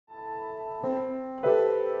I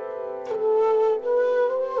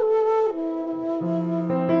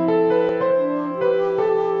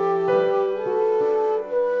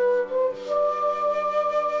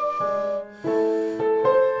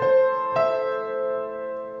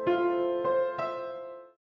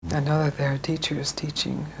know that there are teachers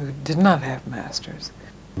teaching who did not have masters,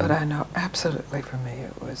 but I know absolutely for me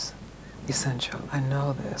it was essential. I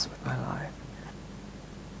know this with my life,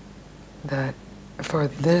 that for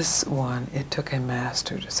this one it took a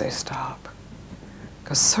master to say stop.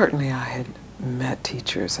 Because certainly I had met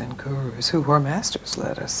teachers and gurus who were masters,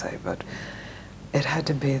 let us say, but it had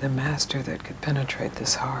to be the master that could penetrate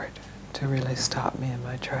this heart to really stop me in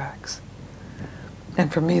my tracks.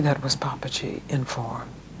 And for me that was Papaji in form.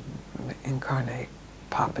 Incarnate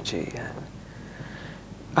Papaji, and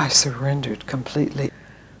I surrendered completely.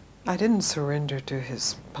 I didn't surrender to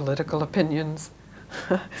his political opinions.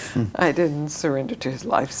 I didn't surrender to his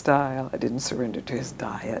lifestyle. I didn't surrender to his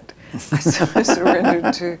diet. I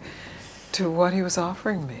surrendered to what he was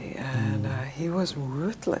offering me, and he was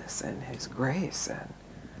ruthless in his grace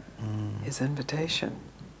and his invitation.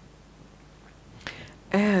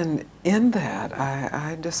 And in that,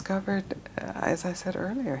 I discovered, as I said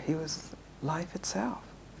earlier, he was life itself.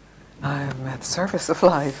 I am at the surface of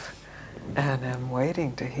life and am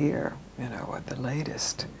waiting to hear, what the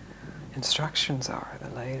latest instructions are, the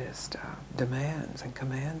latest demands and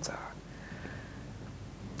commands are.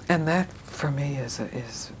 And that, for me,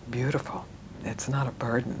 is beautiful. It's not a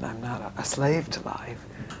burden. I'm not a slave to life.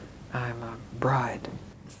 I'm a bride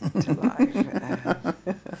to life.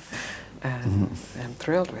 And I'm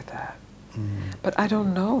thrilled with that. But I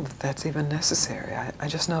don't know that that's even necessary. I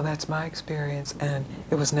just know that's my experience, and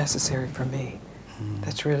it was necessary for me.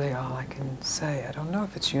 That's really all I can say. I don't know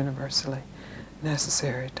if it's universally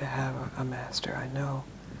necessary to have a master. I know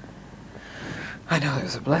it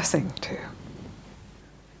was a blessing too.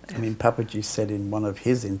 I mean, Papaji said in one of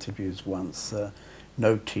his interviews once,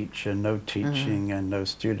 no teacher, no teaching, and no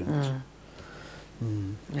student.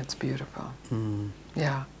 It's beautiful.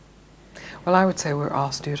 Yeah. Well, I would say we're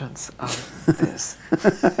all students of this.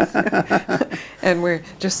 And we're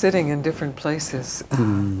just sitting in different places,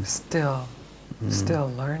 still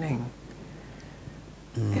learning,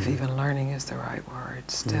 if even learning is the right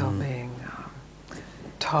word, still being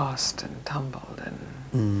tossed and tumbled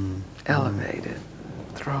and elevated,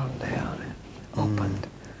 thrown down and opened.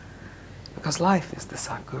 Because life is the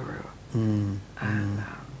Sadguru. And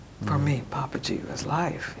for me, Papaji was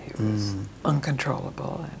life. He was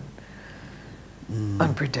uncontrollable and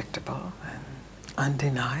unpredictable and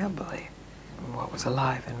undeniably what was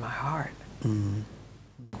alive in my heart.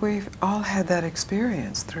 We've all had that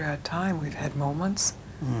experience throughout time. We've had moments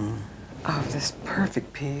of this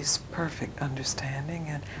perfect peace, perfect understanding,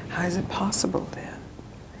 and how is it possible then?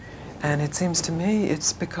 And it seems to me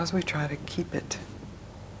it's because we try to keep it.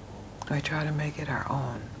 We try to make it our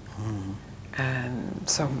own. And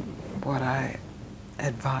so what I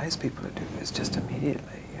advise people to do is just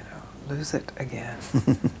immediately, lose it again.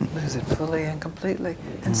 Lose it fully and completely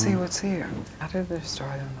and see what's here. How to destroy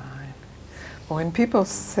the mind. Well, when people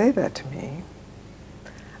say that to me,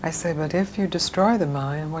 I say, but if you destroy the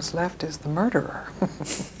mind, what's left is the murderer.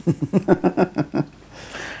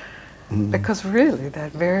 Because really,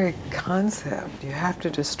 that very concept, you have to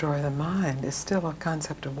destroy the mind, is still a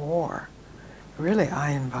concept of war. Really,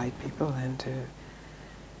 I invite people into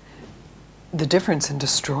the difference in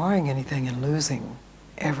destroying anything and losing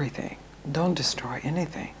everything. Don't destroy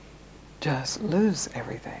anything. Just lose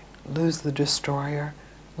everything. Lose the destroyer,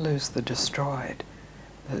 lose the destroyed,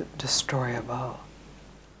 the destroyable.